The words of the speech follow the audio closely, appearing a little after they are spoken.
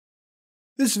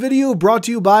This video brought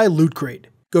to you by Loot Crate.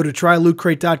 Go to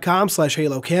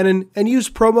trylootcrate.com/halocanon and use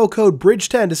promo code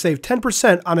BRIDGE10 to save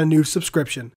 10% on a new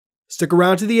subscription. Stick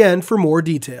around to the end for more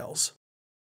details.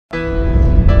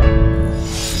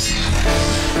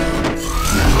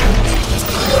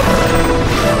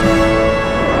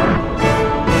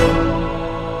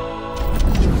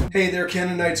 Hey there,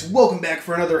 Canonites. Welcome back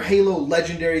for another Halo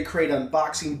Legendary Crate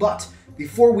unboxing. But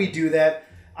before we do that,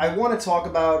 I want to talk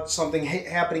about something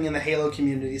happening in the Halo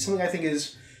community, something I think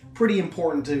is pretty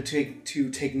important to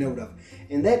take note of,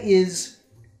 and that is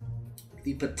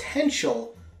the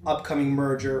potential upcoming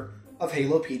merger of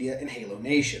Halopedia and Halo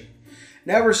Nation.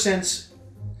 Now, ever since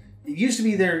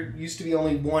there used to be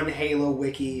only one Halo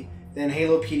wiki, then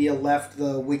Halopedia left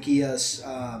the wiki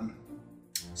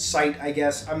site, I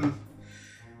guess.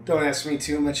 Don't ask me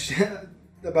too much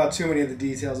about too many of the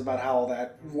details about how all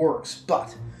that works,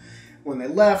 but when they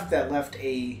left, that left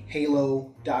a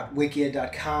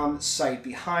halo.wikia.com site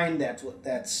behind.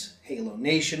 That's Halo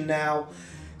Nation now.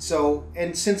 So,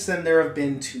 and since then there have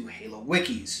been two Halo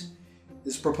wikis.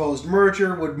 This proposed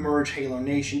merger would merge Halo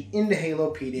Nation into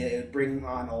Halopedia. It would bring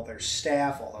on all their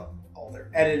staff, all their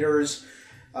editors.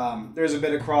 There's a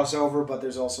bit of crossover, but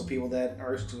there's also people that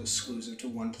are exclusive to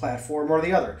one platform or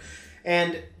the other.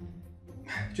 And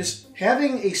just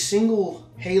having a single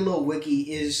Halo wiki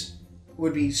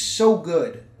would be so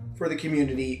good for the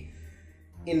community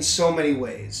in so many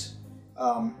ways.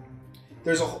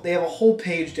 They have a whole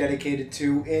page dedicated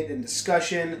to it and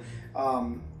discussion,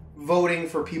 voting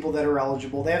for people that are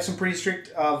eligible. They have some pretty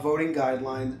strict voting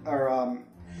guidelines, or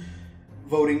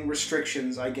voting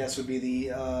restrictions, I guess would be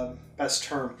the best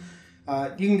term.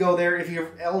 You can go there. If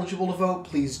you're eligible to vote,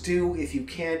 please do. If you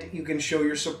can't, you can show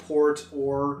your support,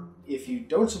 or if you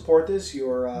don't support this,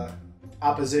 your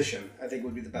opposition, I think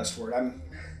would be the best word. I'm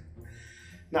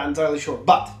not entirely sure,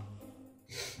 but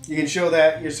you can show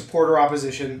that your support or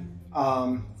opposition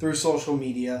through social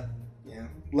media. Yeah,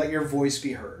 let your voice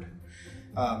be heard.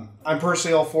 I'm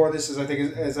personally all for this,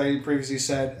 as I previously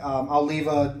said. I'll leave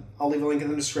a link in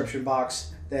the description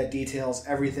box that details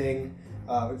everything.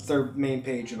 It's their main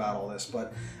page about all this,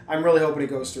 but I'm really hoping it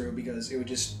goes through, because it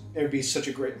would be such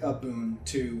a great boon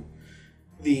to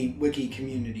the wiki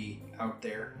community out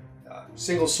there.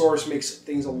 Single source makes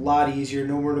things a lot easier.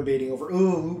 No more debating over,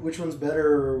 oh, which one's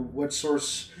better, or what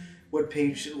source, what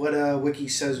page, what wiki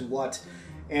says what,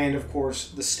 and of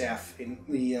course the staff in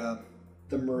the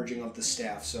merging of the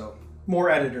staff. So more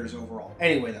editors overall.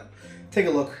 Anyway, though, take a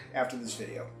look after this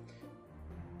video.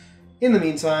 In the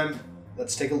meantime,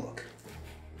 let's take a look.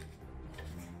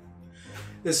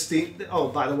 Oh,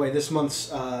 by the way, this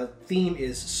month's theme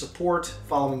is support,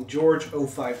 following George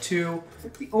 052,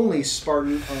 the only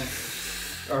Spartan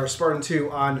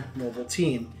 2 on mobile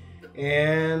team,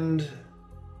 and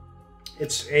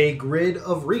it's a grid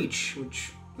of reach,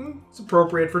 which is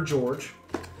appropriate for George.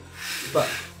 But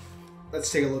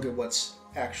let's take a look at what's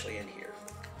actually in here.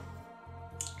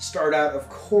 Start out, of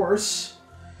course,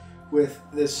 with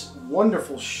this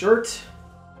wonderful shirt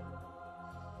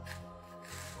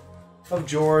of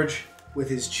George with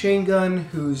his chain gun,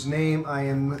 whose name I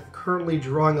am currently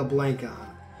drawing a blank on.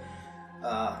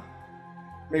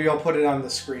 Maybe I'll put it on the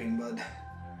screen, but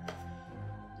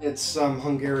it's some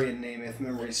Hungarian name if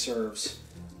memory serves.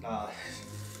 But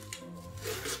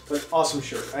awesome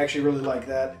shirt. I actually really like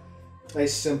that.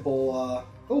 Nice, simple.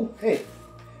 Oh, hey,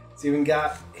 it's even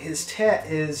got his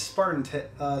Spartan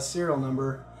serial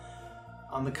number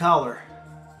on the collar.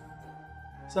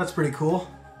 So that's pretty cool.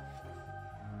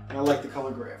 And I like the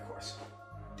color gray, of course.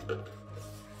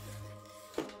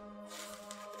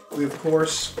 We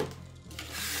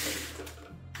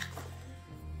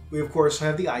of course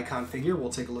have the icon figure. We'll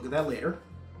take a look at that later.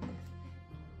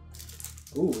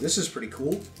 Ooh, this is pretty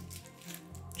cool.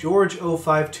 George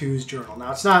 052's journal.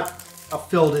 Now, it's not a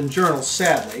filled-in journal,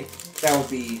 sadly. That would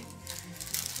be...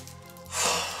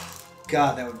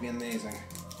 God, that would be amazing.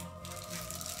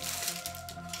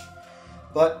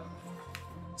 But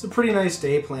it's a pretty nice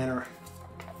day planner,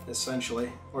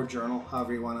 essentially, or journal,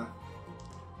 however you want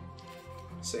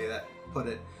to put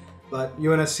it. But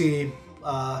UNSC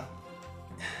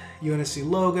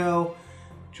logo,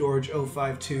 George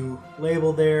 052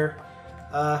 label there.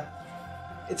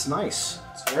 It's nice.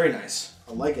 It's very nice.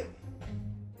 I like it.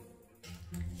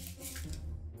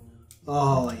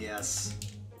 Oh, yes.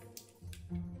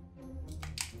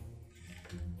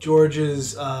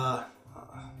 George's, hold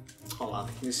on.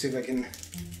 Let me see if I can...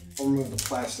 I'll remove the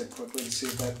plastic quickly to see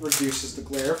if that reduces the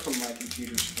glare from my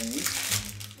computer screen.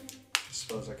 I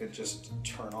suppose I could just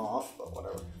turn off, but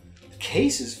whatever. The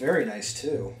case is very nice,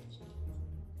 too.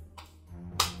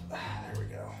 There we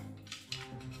go.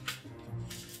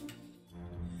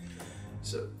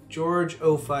 So George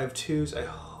 052's, I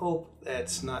hope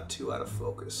that's not too out of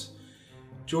focus.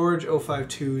 George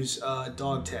 052's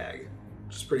dog tag,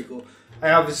 which is pretty cool. I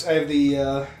have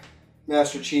the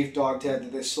Master Chief dog tag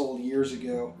that they sold years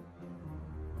ago.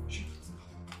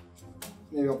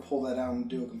 Maybe I'll pull that out and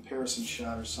do a comparison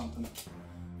shot or something.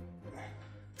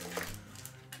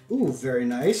 Ooh, very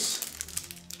nice.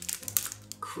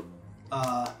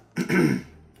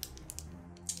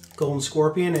 Golden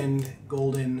Scorpion and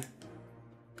Golden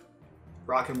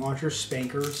Rocket Launcher,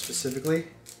 Spanker specifically.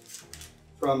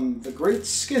 From the Great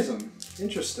Schism.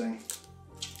 Interesting.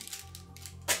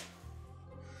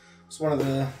 It's one of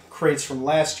the crates from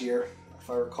last year, if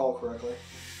I recall correctly.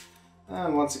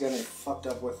 And once again, they fucked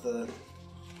up with the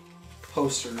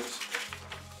posters.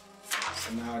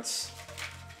 So now it's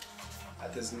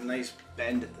got this nice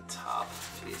bend at the top.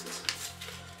 Jesus.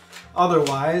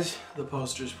 Otherwise, the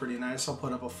poster is pretty nice. I'll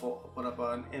put up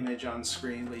an image on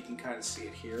screen, but you can kind of see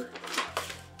it here.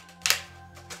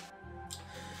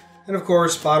 And of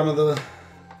course, bottom of the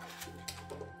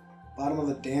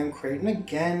damn crate. And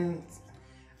again,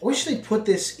 I wish they put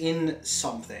this in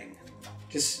something.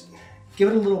 Just give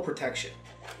it a little protection.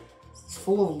 It's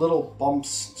full of little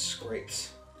bumps and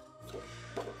scrapes.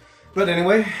 But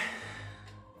anyway,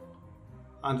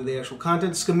 onto the actual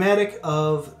content. Schematic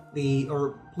of the,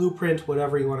 or blueprint,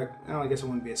 whatever you want to, I guess it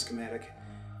wouldn't be a schematic.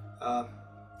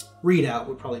 Readout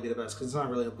would probably be the best because it's not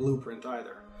really a blueprint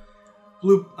either.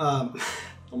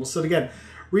 Almost said again.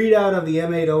 Readout of the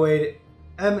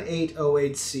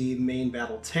M808C main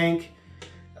battle tank.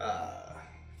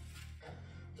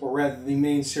 Or rather, the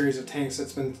main series of tanks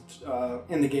that's been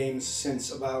in the games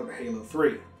since about Halo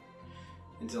 3.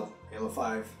 Until Halo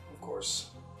 5, of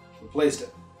course, replaced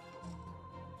it.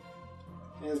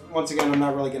 And once again, I'm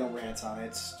not really going to rant on it.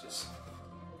 It's just,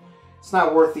 it's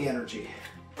not worth the energy.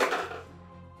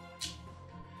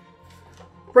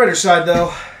 Brighter side,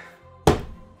 though,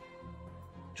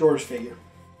 George figure.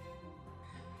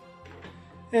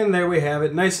 And there we have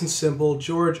it. Nice and simple.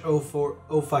 George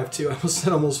 052. I almost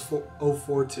said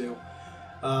 042.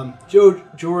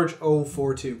 George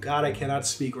 042. God, I cannot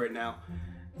speak right now.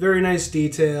 Very nice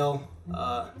detail.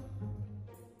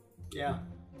 Yeah.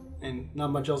 And not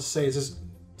much else to say. It's just,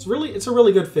 it's a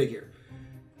really good figure.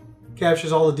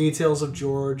 Captures all the details of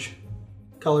George.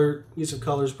 Use of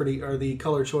colors or the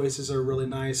color choices are really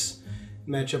nice.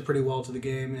 Match up pretty well to the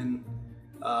game, and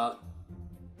of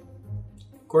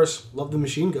course, love the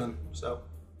machine gun. So,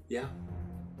 yeah.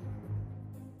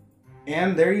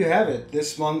 And there you have it.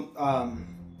 This month,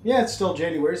 yeah, it's still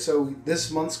January, so this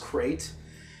month's crate,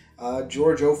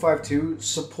 George 052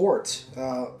 support.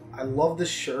 I love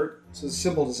this shirt. It's a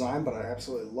simple design, but I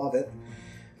absolutely love it.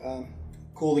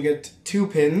 Cool to get 2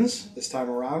 pins this time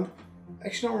around. I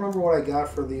actually don't remember what I got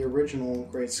for the original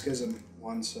Great Schism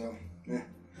one, so yeah.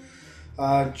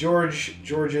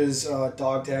 George's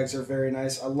dog tags are very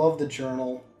nice. I love the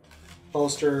journal.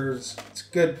 Posters, it's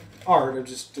good art. I'm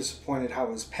just disappointed how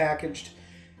it was packaged.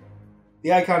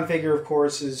 The icon figure, of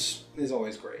course, is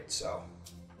always great, so.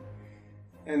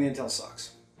 And the Intel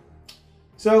sucks.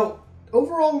 So,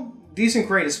 overall, decent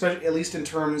crate, especially at least in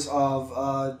terms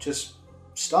of just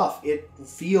stuff. It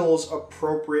feels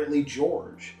appropriately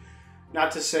George.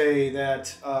 Not to say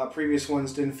that previous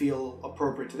ones didn't feel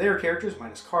appropriate to their characters,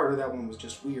 minus Carter. That one was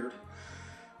just weird.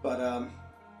 But,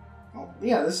 well,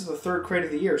 yeah, this is the 3rd crate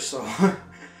of the year, so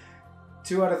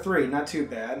 2 out of 3, not too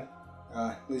bad.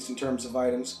 At least in terms of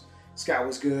items. Scout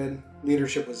was good.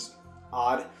 Leadership was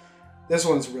odd. This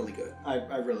one's really good.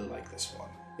 I really like this one.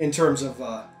 In terms of,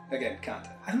 again,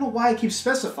 content. I don't know why I keep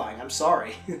specifying. I'm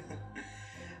sorry.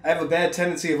 I have a bad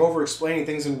tendency of over-explaining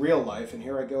things in real life, and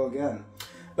here I go again.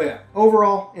 But yeah,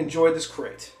 overall, enjoyed this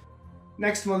crate.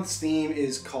 Next month's theme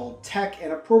is called Tech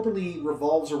and appropriately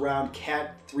revolves around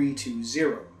Cat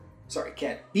 320. Sorry,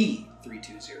 Cat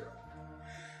B320.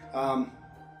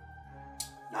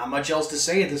 Not much else to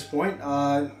say at this point.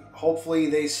 Hopefully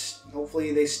they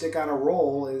stick on a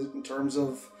roll in terms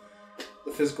of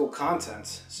the physical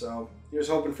content. So here's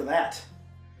hoping for that.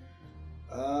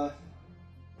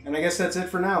 And I guess that's it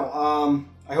for now.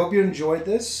 I hope you enjoyed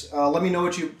this. Let me know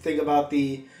what you think about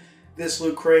this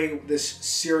loot crate, this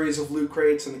series of loot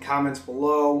crates in the comments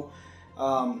below.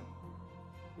 And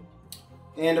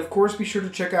of course, be sure to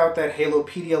check out that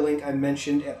Halopedia link I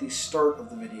mentioned at the start of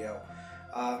the video.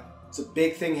 It's a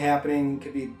big thing happening. It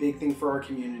could be a big thing for our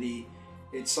community.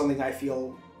 It's something I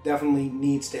feel definitely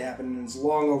needs to happen and is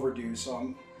long overdue.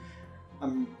 So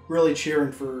I'm really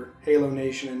cheering for Halo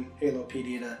Nation and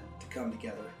Halopedia to come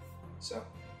together. So,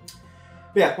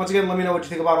 but yeah, once again, let me know what you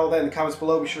think about all that in the comments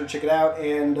below. Be sure to check it out.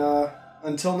 And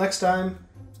until next time,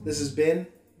 this has been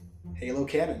Halo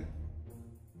Canon.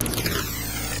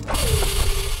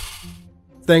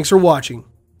 Thanks for watching.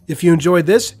 If you enjoyed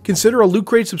this, consider a Loot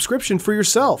Crate subscription for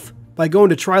yourself. By going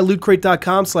to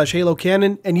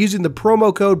trylootcrate.com/halocanon and using the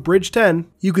promo code BRIDGE10,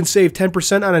 you can save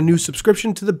 10% on a new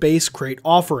subscription to the base crate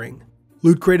offering.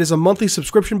 Loot Crate is a monthly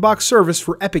subscription box service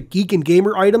for epic geek and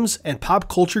gamer items and pop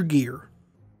culture gear.